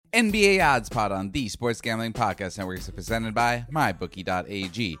NBA Odds Pod on the Sports Gambling Podcast Network is presented by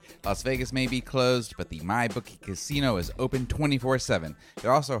MyBookie.ag. Las Vegas may be closed, but the MyBookie Casino is open 24/7.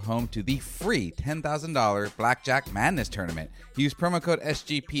 They're also home to the free $10,000 Blackjack Madness Tournament. Use promo code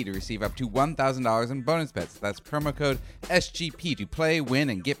SGP to receive up to $1,000 in bonus bets. That's promo code SGP to play, win,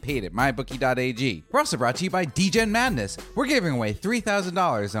 and get paid at MyBookie.ag. We're also brought to you by DGen Madness. We're giving away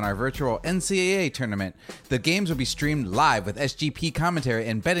 $3,000 on our virtual NCAA tournament. The games will be streamed live with SGP commentary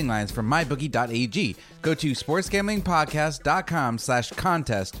and betting lines from mybookie.ag. Go to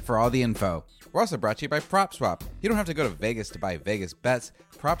sportsgamblingpodcast.com/contest for all the info. We're also brought to you by PropSwap. You don't have to go to Vegas to buy Vegas bets.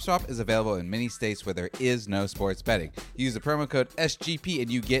 PropSwap is available in many states where there is no sports betting. Use the promo code SGP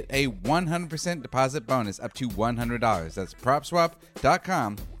and you get a 100% deposit bonus up to $100. That's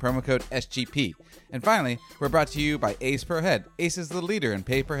PropSwap.com, promo code SGP. And finally, we're brought to you by Ace Per Head. Ace is the leader in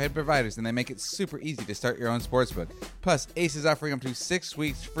pay-per-head providers, and they make it super easy to start your own sportsbook. Plus, Ace is offering up to 6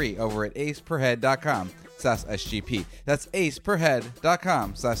 weeks free over at aceperhead.com/SGP. That's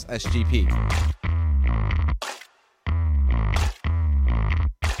aceperhead.com/SGP.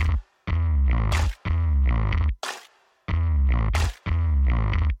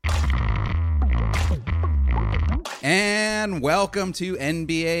 And welcome to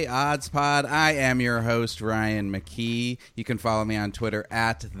NBA Odds Pod. I am your host, Ryan McKee. You can follow me on Twitter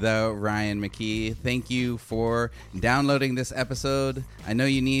at the Ryan McKee. Thank you for downloading this episode. I know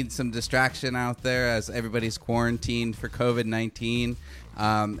you need some distraction out there as everybody's quarantined for COVID-19.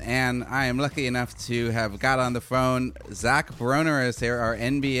 And I am lucky enough to have got on the phone. Zach Broner is here, our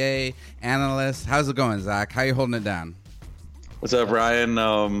NBA analyst. How's it going, Zach? How you holding it down? What's up,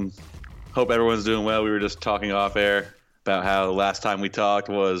 Ryan? Hope everyone's doing well. We were just talking off air about how the last time we talked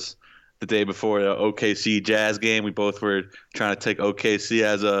was the day before the OKC Jazz game. We both were trying to take OKC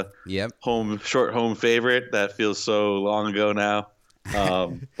as a short home favorite. That feels so long ago now.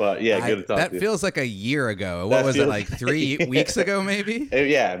 But yeah, good to talk to you. That feels like a year ago. What was it, like 3 weeks ago, maybe?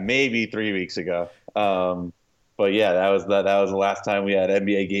 Yeah, maybe 3 weeks ago. But yeah, that was the last time we had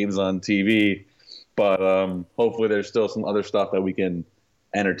NBA games on TV. But hopefully there's still some other stuff that we can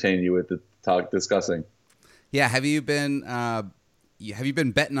entertain you with discussing. Yeah, have you been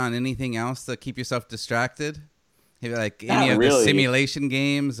betting on anything else to keep yourself distracted? Have you, like, any of the simulation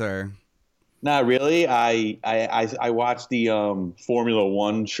games or? Not really. I watched the Formula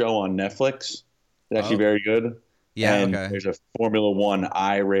One show on Netflix. It's actually very good. Yeah, and okay. There's a Formula One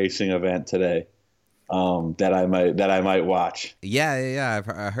iRacing event today that I might watch. Yeah. I've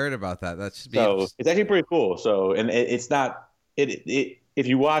heard about that. That should be. So it's actually pretty cool. So it's not it. If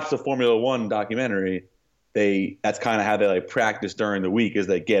you watch the Formula One documentary, that's kind of how they like practice during the week, is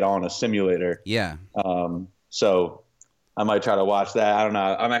they get on a simulator. Yeah. So I might try to watch that. I don't know.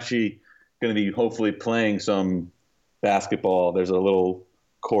 I'm actually going to be hopefully playing some basketball. There's a little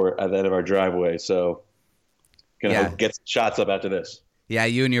court at the end of our driveway, so gonna get some shots up after this. Yeah,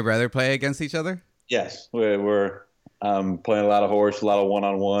 you and your brother play against each other? Yes, we're playing a lot of horse, a lot of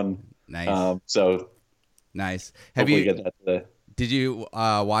one-on-one. Nice. So nice. Hopefully get that today. Did you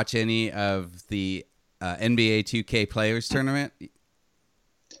watch any of the NBA 2K Players Tournament?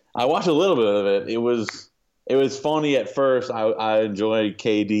 I watched a little bit of it. It was funny at first. I enjoyed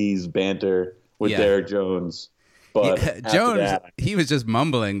KD's banter with Derrick Jones. But Jones, he was just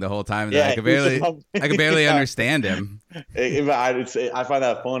mumbling the whole time. Yeah, I could barely understand him. I find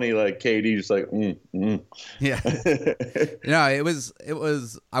that funny. Like KD just like, Yeah. No, it was.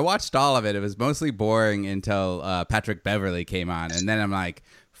 I watched all of it. It was mostly boring until Patrick Beverley came on, and then I'm like,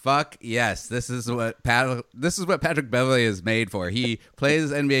 fuck yes, this is what Patrick Beverley is made for. He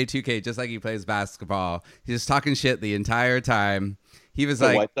plays NBA 2K just like he plays basketball. He's just talking shit the entire time. He was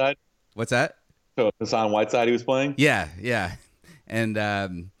like, Whiteside? What's that? So Hassan Whiteside he was playing? Yeah. And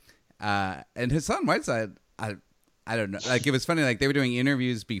Hassan Whiteside, I don't know. Like, it was funny, like they were doing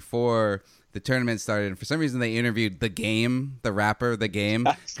interviews before the tournament started, and for some reason they interviewed The Game, the rapper The Game,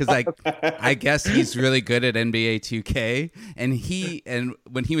 because like I guess he's really good at NBA 2K, and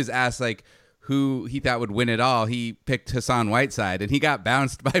when he was asked like who he thought would win it all, he picked Hassan Whiteside, and he got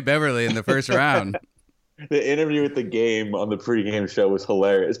bounced by Beverly in the first round. The interview with The Game on the pregame show was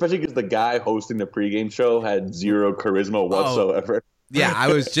hilarious, especially because the guy hosting the pregame show had zero charisma whatsoever. Yeah, I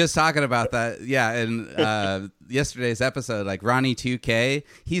was just talking about that. Yeah, in yesterday's episode, like Ronnie 2K,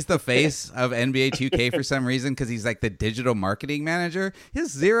 he's the face of NBA 2K for some reason because he's like the digital marketing manager. He has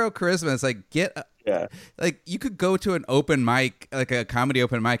zero charisma. It's like, like you could go to an open mic, like a comedy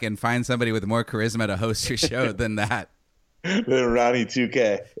open mic, and find somebody with more charisma to host your show than that. Than Ronnie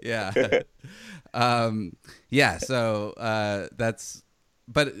 2K. Yeah. So that's,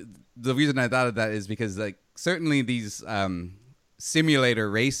 but the reason I thought of that is because like certainly these simulator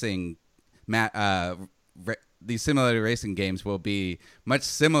racing these simulator racing games will be much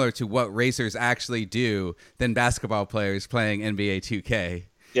similar to what racers actually do than basketball players playing NBA 2K.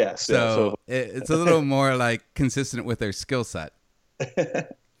 Yes. So it's a little more like consistent with their skill set. So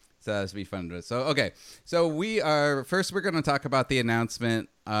that's be fun. So, okay. So we're going to talk about the announcement.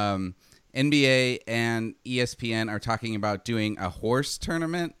 NBA and ESPN are talking about doing a horse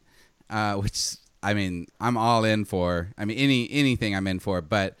tournament, which, I mean, I'm all in for. I mean, anything I'm in for.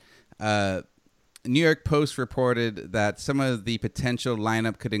 But New York Post reported that some of the potential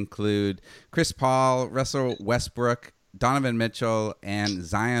lineup could include Chris Paul, Russell Westbrook, Donovan Mitchell, and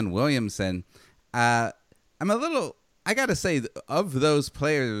Zion Williamson. I got to say, of those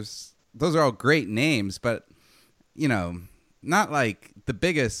players, those are all great names, but, not like the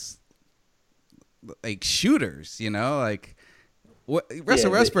biggest, like, shooters, like Russell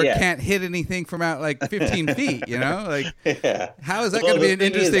Westbrook can't hit anything from out like 15 feet, like, how is that going to be an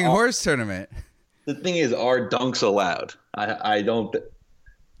interesting horse tournament? The thing is, are dunks allowed? I don't,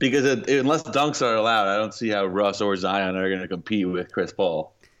 because unless dunks are allowed, I don't see how Russ or Zion are going to compete with Chris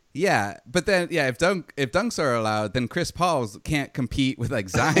Paul. Yeah, but then if dunks are allowed, then Chris Paul can't compete with like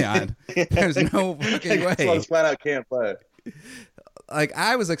Zion. There's no fucking way. Flat out can't play. Like,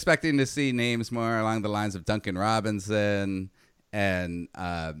 I was expecting to see names more along the lines of Duncan Robinson and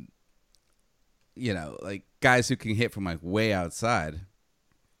like guys who can hit from like way outside.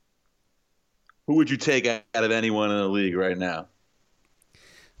 Who would you take out of anyone in the league right now?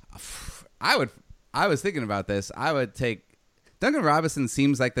 I was thinking about this. I would take Duncan Robinson.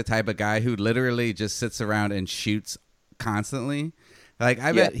 Seems like the type of guy who literally just sits around and shoots constantly. Like,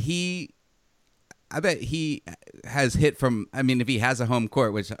 I bet he has hit from, I mean, if he has a home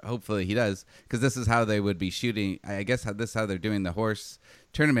court, which hopefully he does, because this is how they would be shooting. I guess this is how they're doing the horse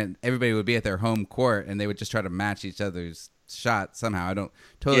tournament. Everybody would be at their home court and they would just try to match each other's shot somehow. I don't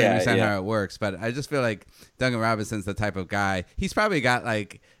totally understand how it works, but I just feel like Duncan Robinson's the type of guy. He's probably got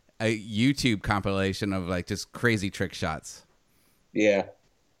like a YouTube compilation of like just crazy trick shots. Yeah,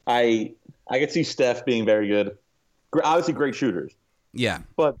 I could see Steph being very good. Obviously, great shooters. Yeah,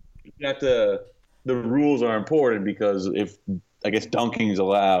 but you have to. The rules are important because if I guess dunking is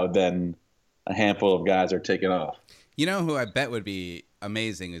allowed, then a handful of guys are taken off. You know who I bet would be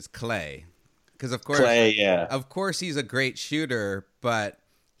amazing is Clay. Because of course he's a great shooter, but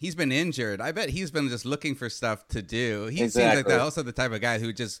he's been injured. I bet he's been just looking for stuff to do. He seems like that, also the type of guy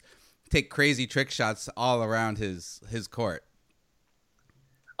who just take crazy trick shots all around his court.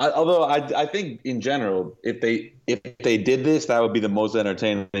 Although I think in general, if they did this, that would be the most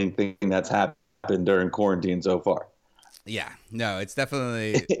entertaining thing that's happened during quarantine so far. Yeah, no, it's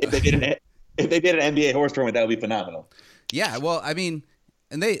definitely if they did an NBA horse tournament, that would be phenomenal. Yeah, well, I mean,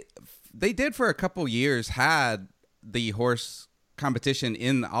 and they did for a couple years had the horse competition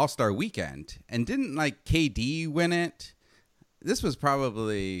in the All-Star weekend, and didn't like KD win it? This was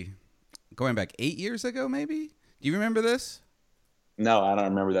probably going back 8 years ago, maybe. Do you remember this? No, I don't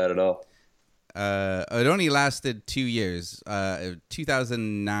remember that at all. It only lasted 2 years,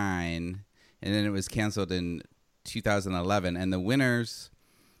 2009, and then it was canceled in 2011. And the winners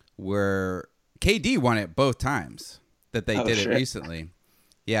were KD won it both times that they did it recently.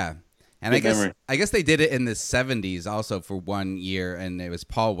 Yeah. And I guess they did it in the 70s also for 1 year, and it was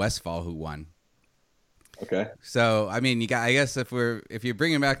Paul Westphal who won. Okay. So I mean, I guess if you're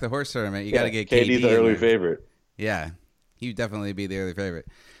bringing back the horse tournament, you got to get KD the early favorite. Yeah, he'd definitely be the early favorite.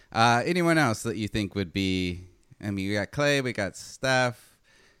 Anyone else that you think would be? I mean, we got Clay, we got Steph.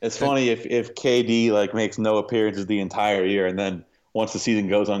 It's funny if KD like makes no appearances the entire year, and then once the season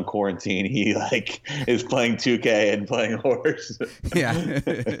goes on quarantine, he like is playing 2K and playing horse. Yeah,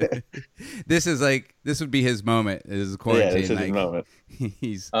 this would be his moment. Is quarantine? Yeah, this is his moment.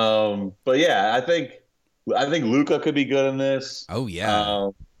 He's. But yeah, I think Luka could be good in this. Oh yeah.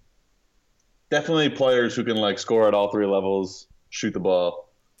 Definitely players who can like score at all three levels, shoot the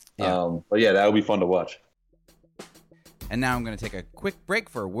ball. Yeah. But yeah, that would be fun to watch. And now I'm going to take a quick break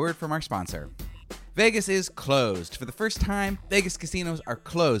for a word from our sponsor. Vegas is closed. For the first time, Vegas casinos are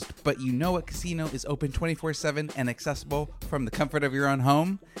closed, but you know what casino is open 24/7 and accessible from the comfort of your own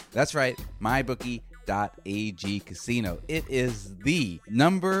home? That's right, MyBookie.ag Casino. It is the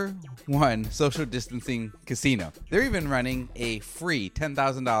 #1 social distancing casino. They're even running a free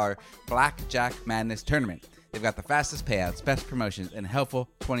 $10,000 Blackjack Madness tournament. They've got the fastest payouts, best promotions, and helpful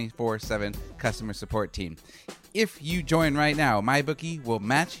 24/7 customer support team. If you join right now, MyBookie will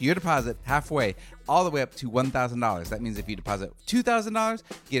match your deposit halfway, all the way up to $1,000. That means if you deposit $2,000,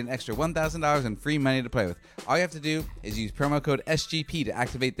 you get an extra $1,000 in free money to play with. All you have to do is use promo code SGP to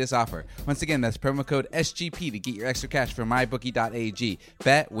activate this offer. Once again, that's promo code SGP to get your extra cash from MyBookie.ag.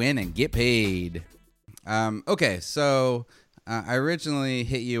 Bet, win, and get paid. Okay, so I originally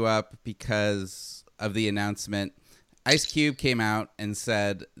hit you up because of the announcement. Ice Cube came out and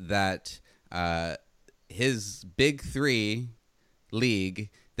said that his Big Three league,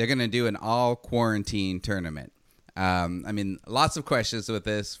 they're going to do an all-quarantine tournament. I mean, lots of questions with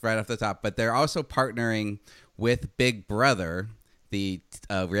this right off the top, but they're also partnering with Big Brother, the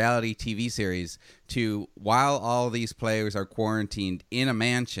reality TV series, to, while all these players are quarantined in a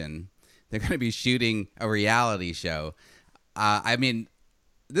mansion, they're going to be shooting a reality show. I mean,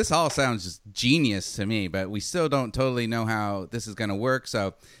 this all sounds just genius to me, but we still don't totally know how this is going to work.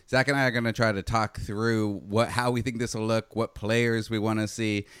 So Zach and I are going to try to talk through how we think this will look, what players we want to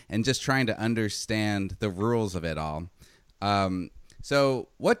see, and just trying to understand the rules of it all. So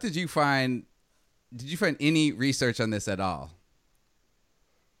what did you find? Did you find any research on this at all?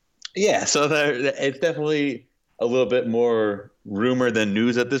 Yeah, so it's definitely a little bit more rumor than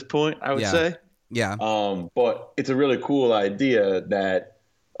news at this point, I would say. Yeah. But it's a really cool idea that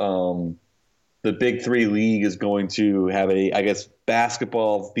the Big Three League is going to have a, I guess,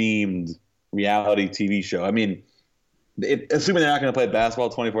 basketball-themed reality TV show. I mean, assuming they're not going to play basketball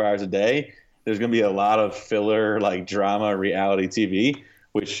 24 hours a day, there's going to be a lot of filler, like, drama reality TV,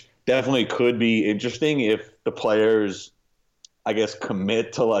 which definitely could be interesting if the players, I guess,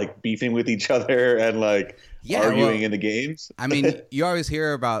 commit to, like, beefing with each other and, like, arguing in the games. I mean, you always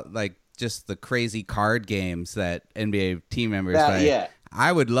hear about, like, just the crazy card games that NBA team members play. Yeah.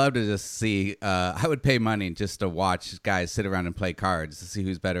 I would love to just see, I would pay money just to watch guys sit around and play cards to see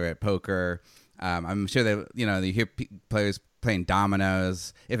who's better at poker. I'm sure that, you hear players playing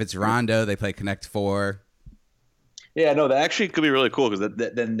dominoes. If it's Rondo, they play Connect Four. Yeah, no, that actually could be really cool because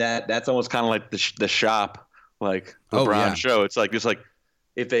that's almost kind of like the shop, like LeBron show. It's like, just like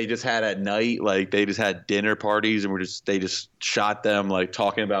if they just had at night, like they just had dinner parties and they just shot them like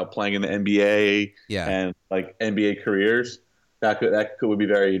talking about playing in the NBA and like NBA careers. That would be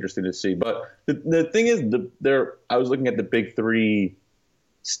very interesting to see. But the thing is, I was looking at the Big Three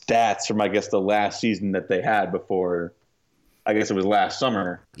stats from, I guess, the last season that they had before. I guess it was last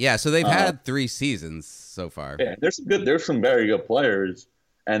summer. Yeah, so they've had 3 seasons so far. Yeah, there's some very good players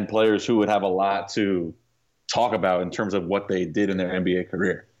and players who would have a lot to talk about in terms of what they did in their NBA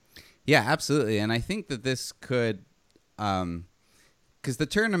career. Yeah, absolutely. And I think that this could, because the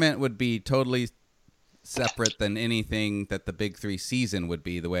tournament would be totally separate than anything that the Big Three season would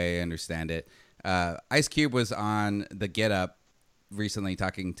be, the way I understand it. Ice Cube was on the Get Up recently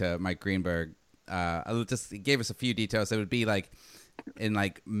talking to Mike Greenberg. He gave us a few details. It would be like in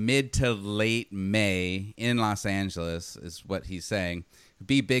like mid to late May in Los Angeles is what he's saying.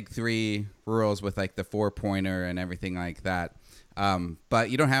 Be Big Three rules with like the 4-pointer and everything like that. But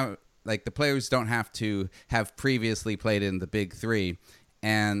you don't have, like, the players don't have to have previously played in the Big Three.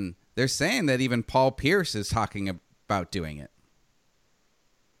 And they're saying that even Paul Pierce is talking about doing it.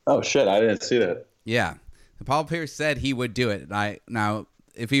 Oh, shit. I didn't see that. Yeah. Paul Pierce said he would do it. Now,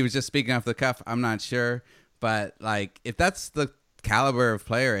 if he was just speaking off the cuff, I'm not sure. But, like, if that's the caliber of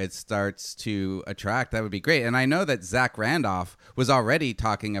player it starts to attract, that would be great. And I know that Zach Randolph was already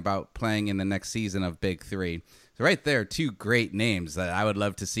talking about playing in the next season of Big Three. So right there, 2 great names that I would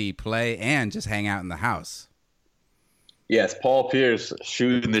love to see play and just hang out in the house. Yes, Paul Pierce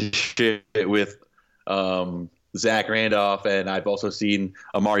shooting the shit with Zach Randolph, and I've also seen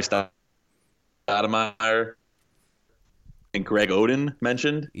Amari Stoudemire and Greg Oden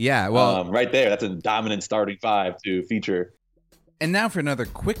mentioned. Yeah, well, right there, that's a dominant starting 5 to feature. And now for another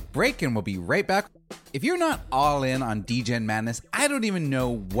quick break, and we'll be right back. If you're not all in on DGen Madness, I don't even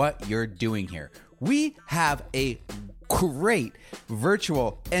know what you're doing here. We have a great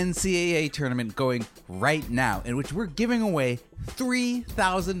virtual NCAA tournament going right now, in which we're giving away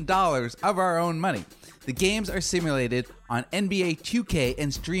 $3,000 of our own money. The games are simulated on NBA 2K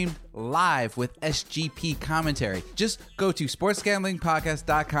and streamed live with SGP commentary. Just go to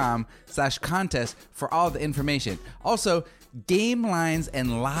sportsgamblingpodcast.com/contest for all the information. Also, Game lines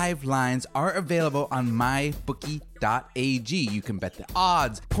and live lines are available on mybookie.ag. You can bet the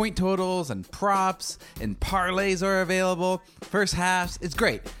odds, point totals, and props, and parlays are available. First halves, it's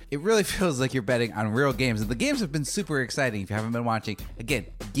great. It really feels like you're betting on real games. And the games have been super exciting if you haven't been watching. Again,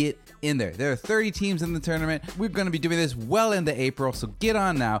 get in there. There are 30 teams in the tournament. We're going to be doing this well into April, so get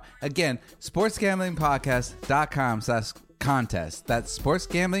on now. Again, sportsgamblingpodcast.com/contest. That's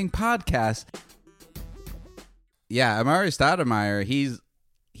sportsgamblingpodcast. Yeah, Amari Stoudemire, he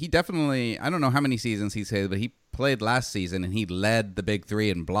definitely, I don't know how many seasons he's played, but he played last season and he led the Big Three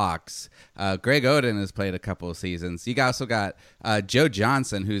in blocks. Greg Oden has played a couple of seasons. You also got Joe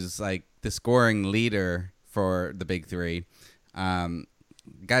Johnson, who's like the scoring leader for the Big Three.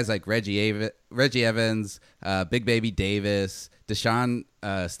 Guys like Reggie Evans, Big Baby Davis, Deshaun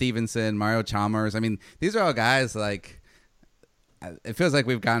Stevenson, Mario Chalmers. I mean, these are all guys like, it feels like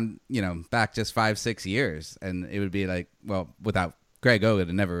we've gone, back just 5-6 years, and it would be like, well, without Greg Oden,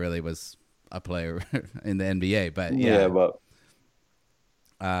 it never really was a player in the NBA, but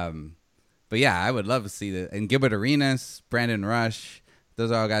yeah, I would love to see that. And Gilbert Arenas, Brandon Rush, those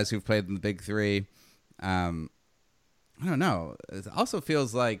are all guys who've played in the Big Three. I don't know. It also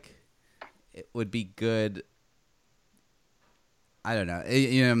feels like it would be good. I don't know.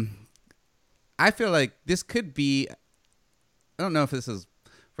 I feel like this could be, I don't know if this is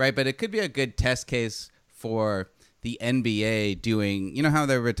right, but it could be a good test case for the NBA doing, how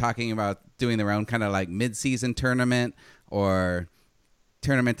they were talking about doing their own kind of like mid-season tournament or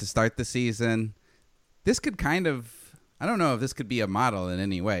tournament to start the season. This could kind of, I don't know if this could be a model in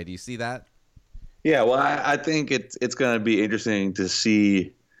any way. Do you see that? Yeah, well, I think it's going to be interesting to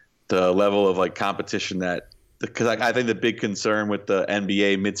see the level of like competition because I think the big concern with the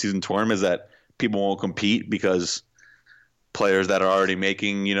NBA midseason tournament is that people won't compete because players that are already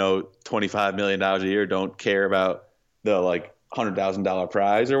making, $25 million a year don't care about the like $100,000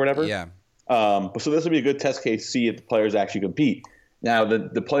 prize or whatever. Yeah. So this will be a good test case to see if the players actually compete. Now,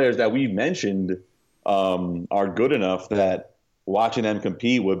 the players that we've mentioned are good enough that watching them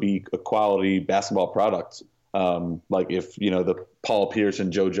compete would be a quality basketball product. Like if, the Paul Pierce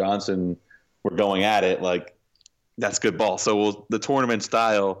and Joe Johnson were going at it, like that's good ball. So the tournament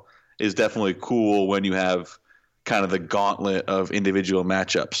style is definitely cool when you have kind of the gauntlet of individual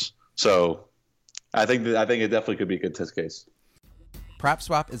matchups. So I think it definitely could be a good test case.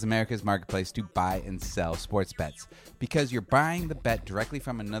 PropSwap is America's marketplace to buy and sell sports bets. Because you're buying the bet directly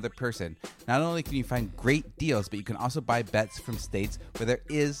from another person, not only can you find great deals, but you can also buy bets from states where there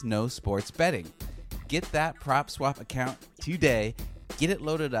is no sports betting. Get that PropSwap account today. Get it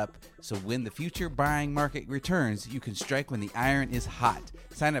loaded up so when the future buying market returns, you can strike when the iron is hot.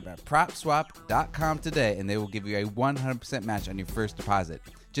 Sign up at PropSwap.com today, and they will give you a 100% match on your first deposit.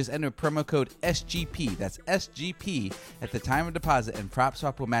 Just enter promo code SGP, that's SGP, at the time of deposit, and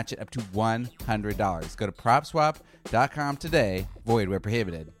PropSwap will match it up to $100. Go to PropSwap.com today, void where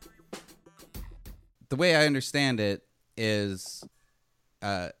prohibited. The way I understand it is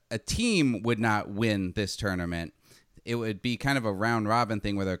a team would not win this tournament. It would be kind of a round-robin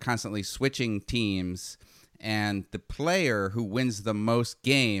thing where they're constantly switching teams, and the player who wins the most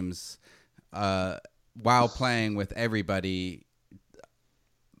games while playing with everybody,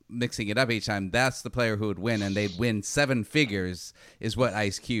 mixing it up each time, that's the player who would win, and they'd win 7 figures is what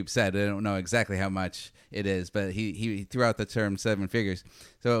Ice Cube said. I don't know exactly how much it is, but he threw out the term 7 figures.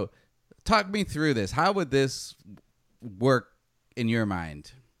 So talk me through this. How would this work in your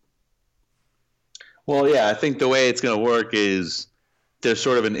mind? Well, yeah, I think the way it's going to work is there's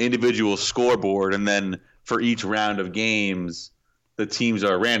sort of an individual scoreboard, and then for each round of games, the teams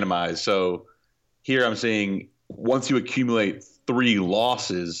are randomized. So here I'm saying once you accumulate 3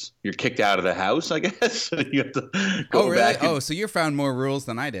 losses, you're kicked out of the house, I guess. You have to go back. So you found more rules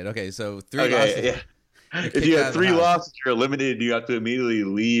than I did. Okay, so 3 losses. Yeah. If you have 3 losses, you're eliminated. You have to immediately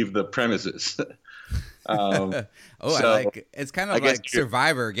leave the premises. It's kind of like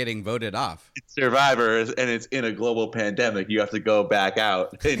Survivor getting voted off. It's Survivor, and it's in a global pandemic. You have to go back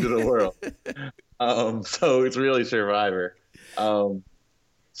out into the world. So it's really Survivor. So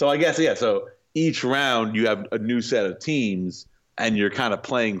I guess, yeah. So each round you have a new set of teams, and you're kind of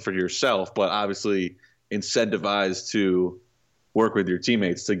playing for yourself, but obviously incentivized to work with your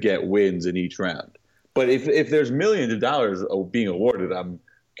teammates to get wins in each round. But if there's millions of dollars being awarded, I'm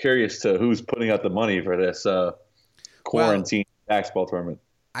curious to who's putting out the money for this quarantine basketball tournament.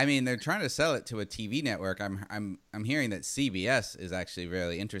 I mean, they're trying to sell it to a TV network. I'm hearing that CBS is actually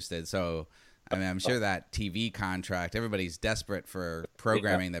really interested. So, I mean, I'm sure that TV contract. Everybody's desperate for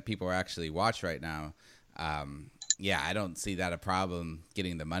programming that people actually watch right now. I don't see that a problem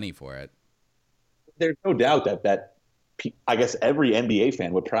getting the money for it. There's no doubt that I guess every NBA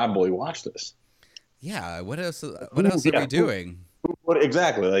fan would probably watch this. Yeah. What else? What else are we doing?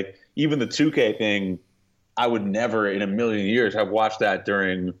 Exactly. Like even the 2K thing, I would never in a million years have watched that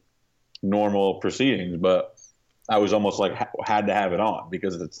during normal proceedings, but I was almost like had to have it on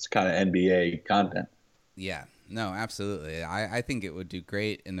because it's kind of NBA content. Yeah. No, absolutely. I think it would do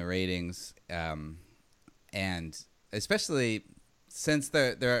great in the ratings, and especially since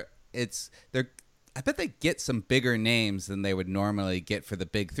they're I bet they get some bigger names than they would normally get for the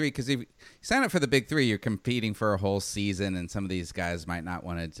big three. Because if you sign up for the big three, you're competing for a whole season, and some of these guys might not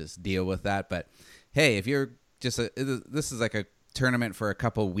want to just deal with that. But hey, if you're just this is like a tournament for a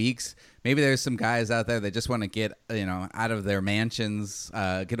couple weeks, maybe there's some guys out there that just want to get out of their mansions,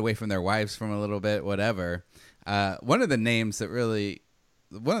 get away from their wives from a little bit, whatever. One of the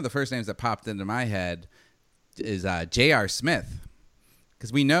first names that popped into my head is J.R. Smith,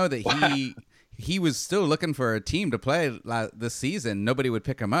 because we know that he was still looking for a team to play this season. Nobody would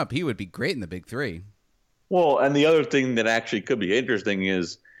pick him up. He would be great in the big three. Well, and the other thing that actually could be interesting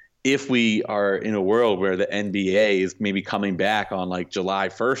is if we are in a world where the NBA is maybe coming back on like July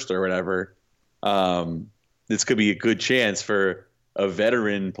 1st or whatever, this could be a good chance for a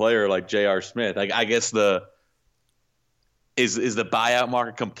veteran player like J.R. Smith. Like, I guess is the buyout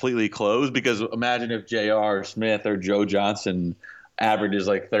market completely closed? Because imagine if J.R. Smith or Joe Johnson averages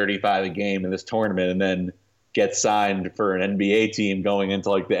like 35 a game in this tournament and then gets signed for an NBA team going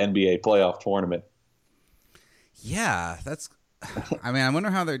into like the NBA playoff tournament. Yeah, I wonder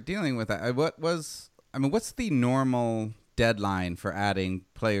how they're dealing with that. What's the normal deadline for adding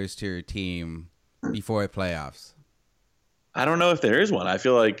players to your team before the playoffs? I don't know if there is one. I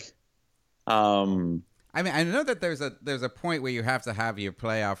feel like I know that there's a point where you have to have your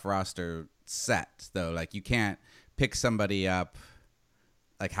playoff roster set, though. Like, you can't pick somebody up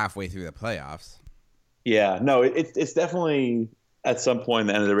like halfway through the playoffs. Yeah, no, it's definitely at some point in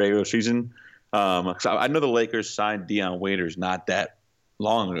the end of the regular season. I know the Lakers signed Dion Waiters not that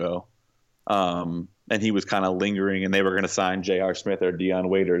long ago, and he was kind of lingering, and they were going to sign J.R. Smith or Dion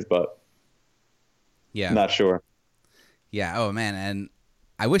Waiters, but not sure. Yeah. Oh man, and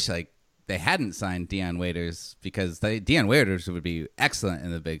I wish they hadn't signed Dion Waiters, because Dion Waiters would be excellent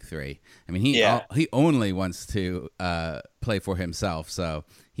in the big three. I mean, he only wants to play for himself, so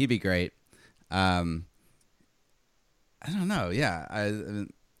he'd be great. I don't know. Yeah,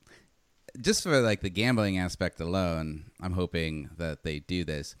 just for like the gambling aspect alone, I'm hoping that they do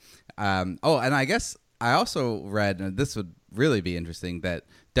this. And I guess I also read, and this would really be interesting, that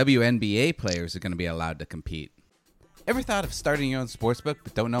WNBA players are going to be allowed to compete. Ever thought of starting your own sportsbook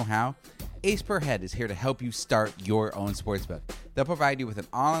but don't know how? Ace Per Head is here to help you start your own sportsbook. They'll provide you with an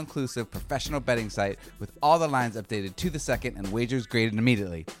all-inclusive professional betting site with all the lines updated to the second and wagers graded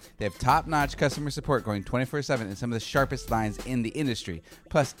immediately. They have top-notch customer support going 24/7 and some of the sharpest lines in the industry.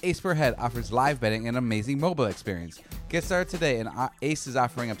 Plus, Ace Per Head offers live betting and an amazing mobile experience. Get started today, and Ace is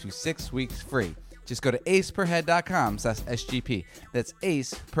offering up to 6 weeks free. Just go to aceperhead.com/SGP. That's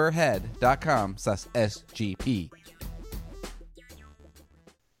aceperhead.com/SGP.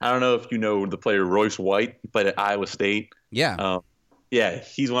 I don't know if you know the player Royce White. He played at Iowa State. Yeah.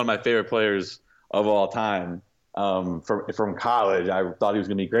 He's one of my favorite players of all time. From college, I thought he was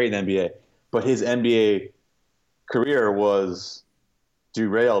going to be great in the NBA. But his NBA career was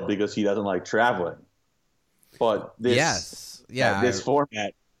derailed because he doesn't like traveling. But this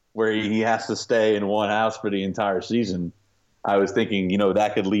format where he has to stay in one house for the entire season, I was thinking,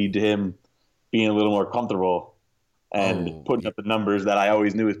 that could lead to him being a little more comfortable and putting up the numbers that I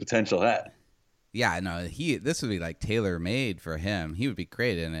always knew his potential had. Yeah, no, this would be like tailor-made for him. He would be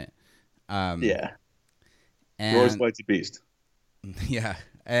great in it. Yeah. And Royce White's a beast. Yeah.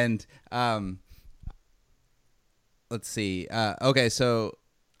 And let's see. Okay, so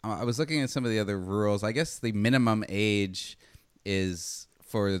I was looking at some of the other rules. I guess the minimum age is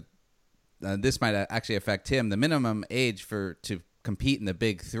for this might actually affect him. The minimum age to compete in the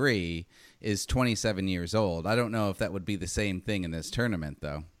big three is 27 years old. I don't know if that would be the same thing in this tournament,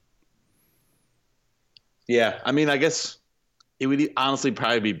 though. Yeah, I mean, I guess it would honestly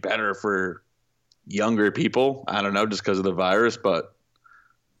probably be better for younger people. I don't know, just because of the virus, but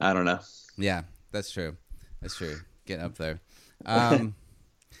I don't know. Yeah, that's true. Getting up there.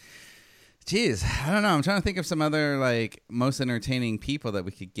 Geez, I don't know. I'm trying to think of some other most entertaining people that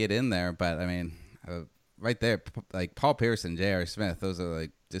we could get in there, but I mean, right there, like Paul Pierce and J.R. Smith, those are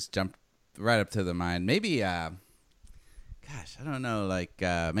just jumped right up to the mind. Maybe, I don't know,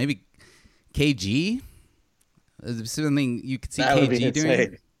 maybe KG. Something you could see that KG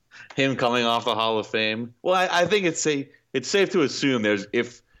doing. Him coming off the Hall of Fame. Well, I think it's safe to assume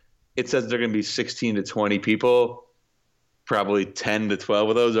if it says they're going to be 16 to 20 people, probably 10 to 12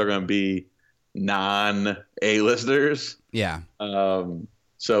 of those are going to be non-A-listers. Yeah.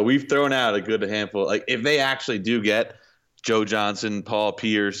 So we've thrown out a good handful. Like if they actually do get Joe Johnson, Paul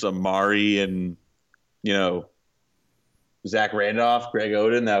Pierce, Amari, and Zach Randolph, Greg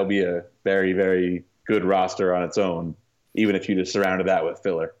Oden, that would be a very, very good roster on its own, even if you just surrounded that with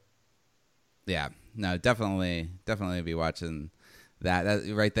filler. Yeah, no, definitely be watching that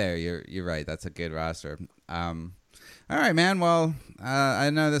right there. You're right. That's a good roster. All right, man. Well, I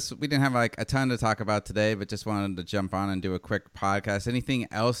know we didn't have like a ton to talk about today, but just wanted to jump on and do a quick podcast. Anything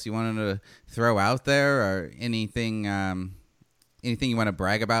else you wanted to throw out there, or anything you want to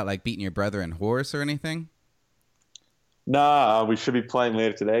brag about, like beating your brother in horse or anything? Nah, we should be playing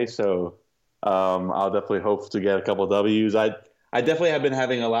later today, so I'll definitely hope to get a couple of W's. I definitely have been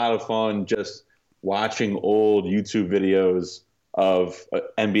having a lot of fun just watching old YouTube videos of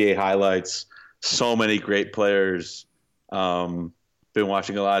NBA highlights. So many great players. Been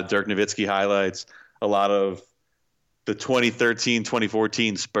watching a lot of Dirk Nowitzki highlights, a lot of the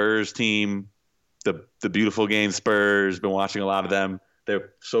 2013-2014 Spurs team, the beautiful game Spurs. Been watching a lot of them.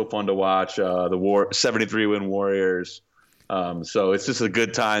 They're so fun to watch. The 73-win Warriors. So it's just a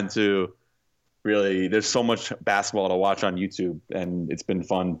good time to really. There's so much basketball to watch on YouTube, and it's been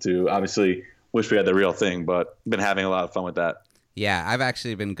fun to. Obviously, wish we had the real thing, but been having a lot of fun with that. Yeah, I've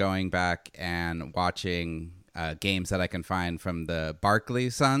actually been going back and watching games that I can find from the Barkley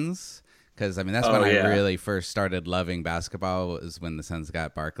Suns, because I mean that's when I really first started loving basketball, is when the Suns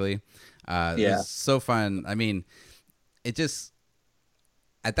got Barkley. It was so fun. I mean, it just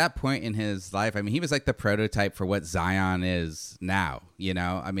at that point in his life, I mean, he was like the prototype for what Zion is now.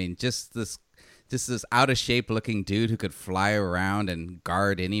 I mean, just this out of shape looking dude who could fly around and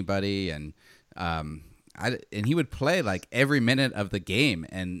guard anybody, and and he would play like every minute of the game,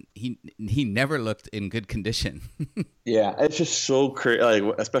 and he never looked in good condition. Yeah, it's just so crazy. Like,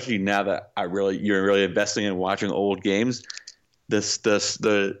 especially now that you're really investing in watching old games.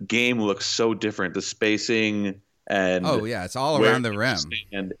 The game looks so different. The spacing and it's all around the rim,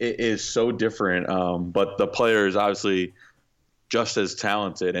 and it is so different. But the player is obviously just as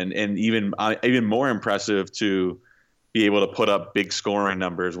talented, and even more impressive to be able to put up big scoring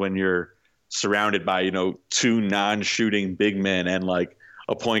numbers when you're surrounded by two non-shooting big men and like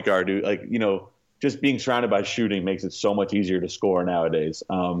a point guard who just being surrounded by shooting makes it so much easier to score nowadays.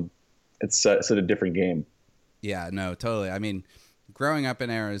 It's such a different game. Yeah, no, totally. I mean, growing up in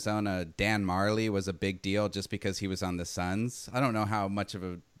Arizona, Dan Marley was a big deal just because he was on the Suns. I don't know how much of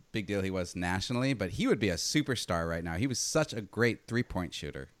a big deal he was nationally, but he would be a superstar right now. He was such a great three-point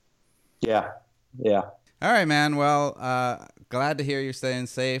shooter. Yeah. All right, man. Well, glad to hear you're staying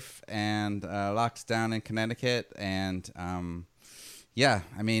safe and locked down in Connecticut. And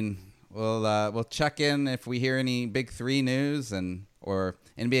I mean, we'll check in if we hear any Big Three news or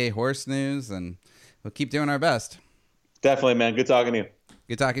NBA horse news, and we'll keep doing our best. Definitely, man. Good talking to you.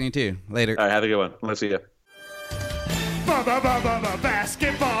 Good talking to you too. Later. All right, have a good one. Let's see you.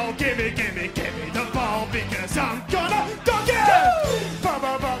 Basketball, gimme the ball because I'm gonna dunk it!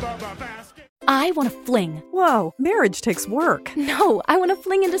 I want to fling. Whoa, marriage takes work. No, I want to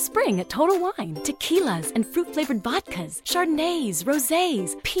fling into spring at Total Wine. Tequilas and fruit-flavored vodkas, Chardonnays,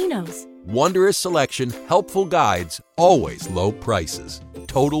 Rosés, Pinots. Wondrous selection, helpful guides, always low prices.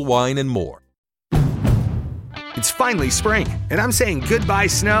 Total Wine and more. It's finally spring, and I'm saying goodbye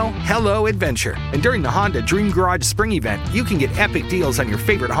snow, hello adventure. And during the Honda Dream Garage Spring Event, you can get epic deals on your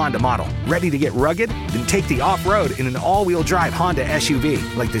favorite Honda model. Ready to get rugged? Then take the off-road in an all-wheel drive Honda SUV,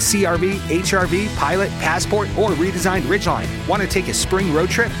 like the CR-V, HR-V, Pilot, Passport, or redesigned Ridgeline. Want to take a spring road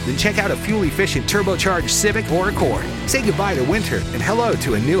trip? Then check out a fuel-efficient turbocharged Civic or Accord. Say goodbye to winter and hello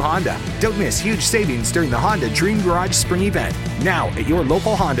to a new Honda. Don't miss huge savings during the Honda Dream Garage Spring Event, now at your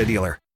local Honda dealer.